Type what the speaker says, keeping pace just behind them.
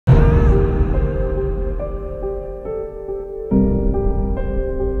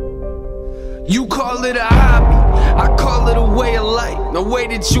You call it a hobby, I call it a way of life. No way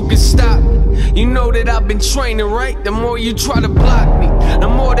that you can stop me. You know that I've been training, right? The more you try to block me, the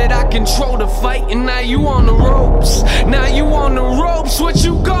more that I control the fight. And now you on the ropes, now you on the ropes. What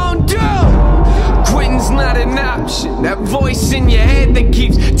you gon' do? Quitting's not an option. That voice in your head that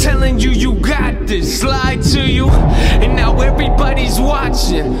keeps telling you you got this lied to you, and now everybody's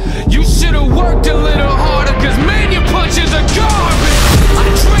watching. You should've worked a little harder, cause man, your punches are garbage.